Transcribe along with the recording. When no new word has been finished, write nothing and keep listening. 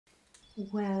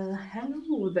Well,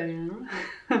 hello there.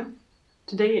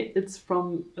 Today it's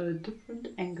from a different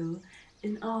angle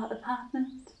in our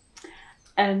apartment.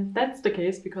 And that's the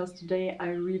case because today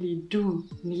I really do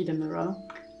need a mirror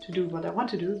to do what I want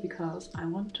to do because I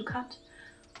want to cut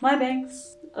my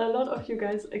bangs. A lot of you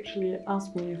guys actually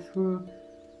asked me through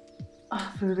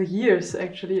the years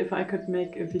actually if I could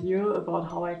make a video about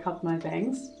how I cut my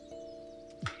bangs.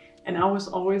 And I was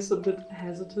always a bit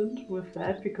hesitant with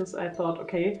that because I thought,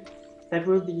 okay, that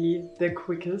will be the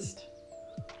quickest,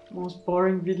 most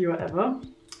boring video ever.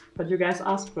 But you guys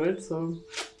asked for it, so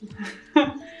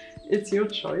it's your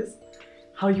choice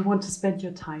how you want to spend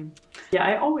your time. Yeah,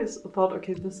 I always thought,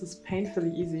 okay, this is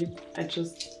painfully easy. I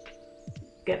just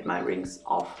get my rings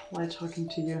off while talking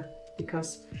to you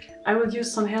because I will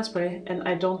use some hairspray and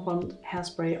I don't want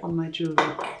hairspray on my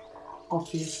jewelry.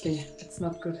 Obviously, it's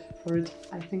not good for it.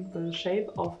 I think the shape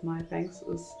of my bangs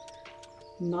is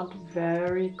not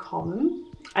very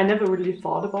common. I never really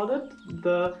thought about it.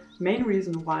 The main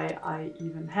reason why I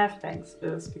even have bangs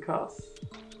is because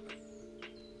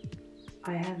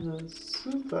I have a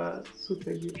super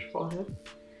huge forehead,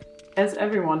 as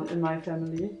everyone in my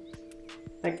family.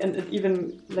 And it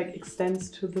even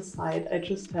extends to the side. I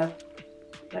just have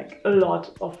a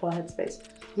lot of forehead space,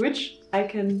 which I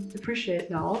can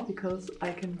appreciate now because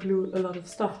I can glue a lot of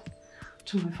stuff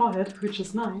to my forehead, which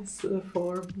is nice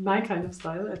for my kind of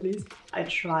style at least. I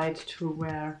tried to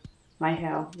wear my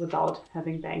hair without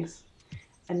having bangs,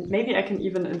 and maybe I can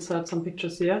even insert some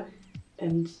pictures here.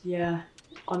 And yeah,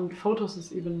 on photos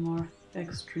is even more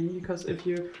extreme because if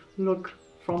you look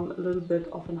from a little bit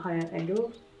of a higher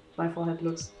angle, my forehead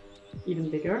looks even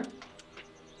bigger.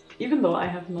 Even though I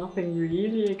have nothing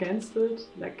really against it,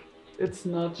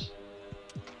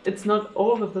 it's not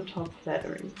over the top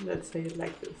flattering, let's say it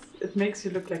like this. It makes you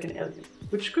look like an alien,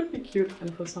 which could be cute,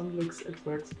 and for some looks it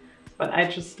works. But I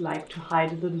just like to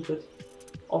hide a little bit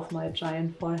of my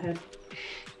giant forehead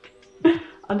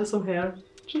under some hair,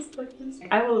 just like this.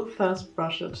 I will first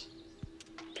brush it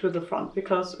to the front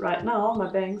because right now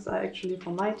my bangs are actually, for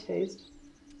my taste,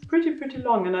 pretty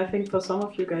long, and I think for some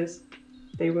of you guys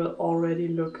they will already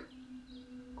look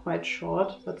quite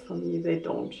short, but for me they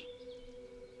don't,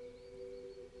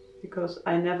 because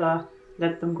I never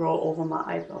let them grow over my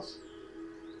eyebrows.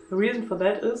 The reason for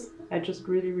that is I just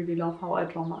really love how I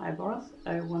draw my eyebrows.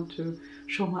 I want to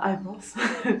show my eyebrows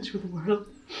to the world.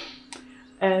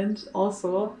 And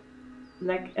also,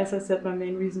 as I said, my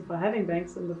main reason for having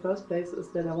bangs in the first place is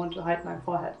that I want to hide my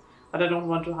forehead. But I don't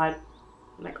want to hide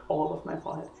all of my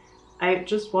forehead. I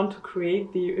just want to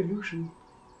create the illusion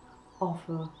of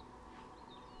a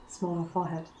smaller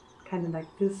forehead. Kind of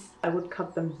like this. I would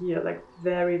cut them here,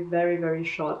 very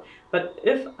short. But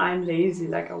if I'm lazy,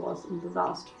 like I was in the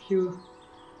last few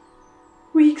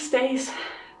weeks, days,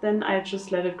 then I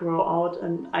just let it grow out,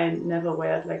 and I never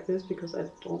wear it like this because I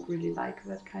don't really like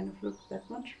that kind of look that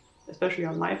much, especially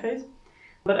on my face.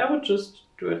 But I would just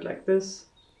do it like this,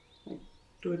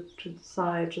 do it to the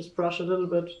side, just brush a little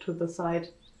bit to the side,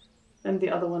 and the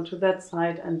other one to that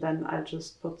side, and then I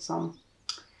just put some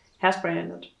hairspray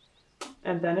in it.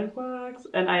 And then it works.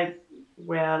 And I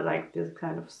wear this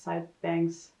kind of side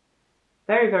bangs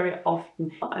very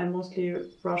often. I mostly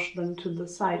brush them to the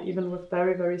side, even with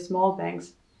very small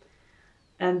bangs.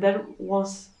 And that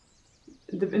was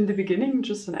in the beginning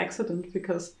just an accident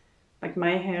because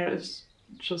my hair is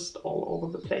just all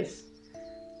over the place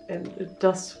and it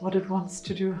does what it wants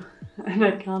to do and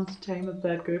I can't tame it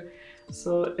that good.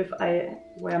 So if I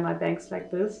wear my bangs like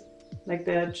this,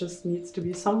 there just needs to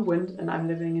be some wind, and I'm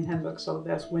living in Hamburg, so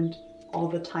there's wind all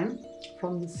the time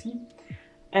from the sea.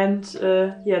 And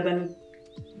yeah, then it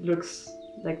looks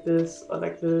like this, or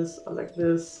like this, or like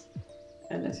this.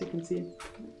 And as you can see, it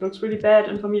looks really bad,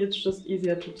 and for me it's just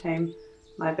easier to tame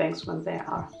my bangs when they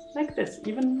are like this,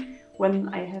 even when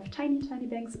I have tiny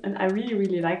bangs, and I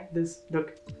really like this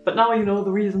look. But now you know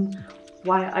the reason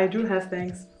why I do have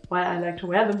bangs, why I like to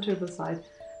wear them to the side.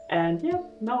 And yeah,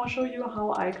 now I'll show you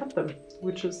how I cut them,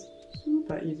 which is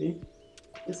super easy.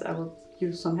 Is I will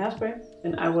use some hairspray,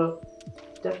 and I will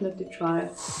definitely try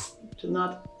to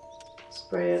not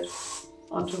spray it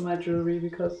onto my jewelry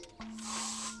because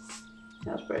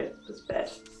hairspray is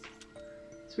bad.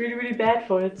 It's really bad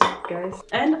for it, guys.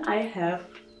 And I have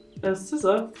a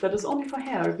scissor that is only for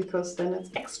hair because then it's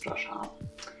extra sharp.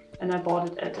 And I bought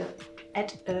it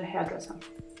at a hairdresser.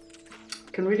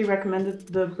 I can really recommend it.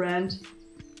 The brand,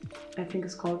 I think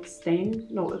it's called Stain.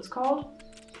 No, it's called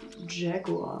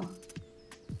Jaguar.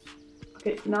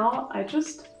 Okay, now I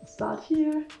just start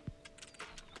here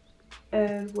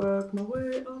and work my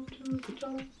way up to the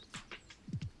top.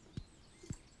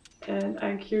 And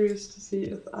I'm curious to see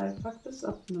if I fuck this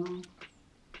up now,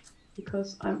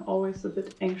 because I'm always a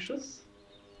bit anxious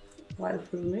while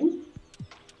filming.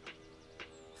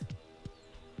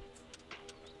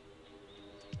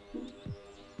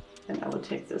 And I will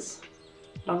take this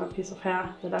longer piece of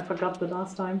hair that I forgot the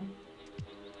last time.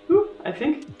 Whew, I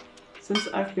think since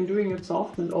I've been doing it so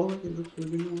often, it already looks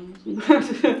really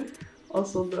nice.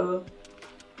 Also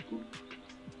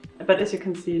but as you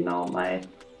can see now,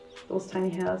 those tiny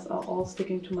hairs are all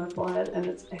sticking to my forehead, and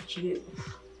it's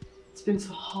been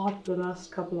so hot the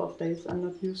last couple of days. I'm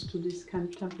not used to these kind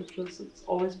of temperatures. It's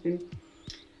always been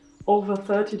over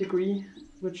 30 degrees,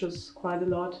 which is quite a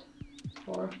lot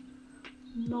for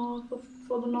the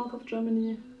north of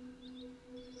Germany.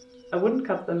 I wouldn't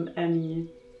cut them any.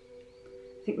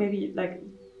 I think maybe like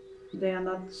they are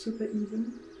not super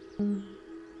even.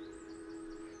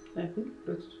 I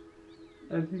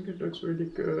think it looks really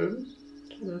good.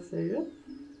 Can I say it?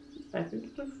 I think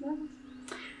it looks nice.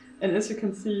 And as you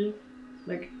can see,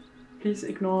 like, please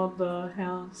ignore the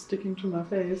hair sticking to my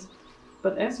face.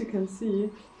 But as you can see,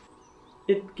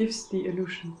 it gives the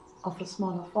illusion of a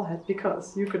smaller forehead,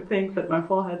 because you could think that my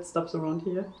forehead stops around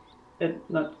here. It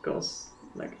not goes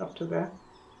like up to there.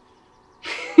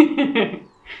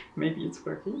 Maybe it's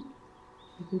working.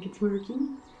 I think it's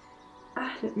working.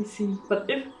 Let me see. But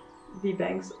if the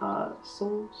bangs are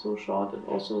so short, it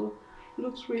also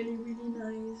looks really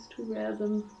nice to wear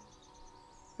them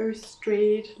very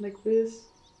straight like this.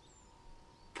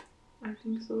 I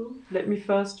think so. Let me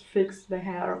first fix the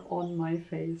hair on my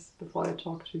face before I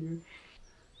talk to you.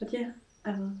 But yeah,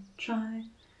 I will try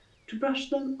to brush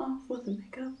them off with a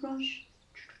makeup brush.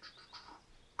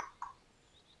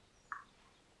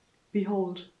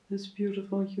 Behold this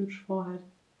beautiful huge forehead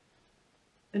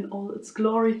in all its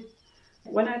glory.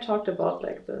 When I talked about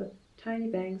like the tiny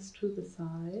bangs to the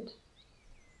side,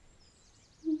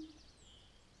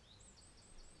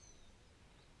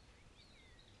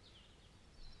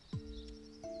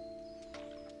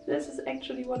 this is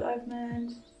actually what I've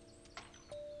meant.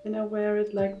 And I wear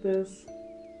it like this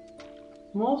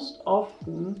most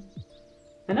often,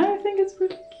 and I think it's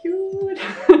pretty cute.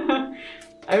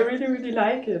 I really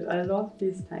like it. I love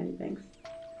these tiny bangs.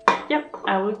 Yep,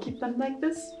 I will keep them like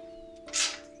this.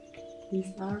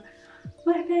 These are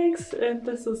my bangs, and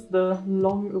this is the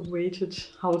long-awaited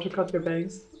how to cut your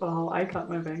bangs, or how I cut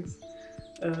my bangs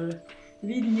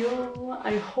video.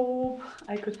 I hope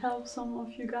I could help some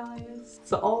of you guys.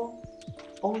 So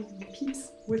all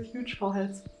peeps with huge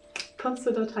foreheads,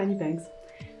 consider tiny bangs.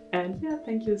 And yeah,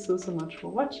 thank you so much for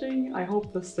watching. I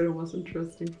hope this still was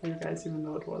interesting for you guys, even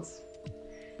though it was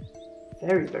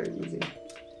very easy.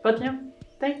 But yeah,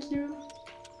 thank you.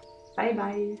 Bye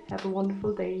bye. Have a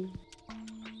wonderful day.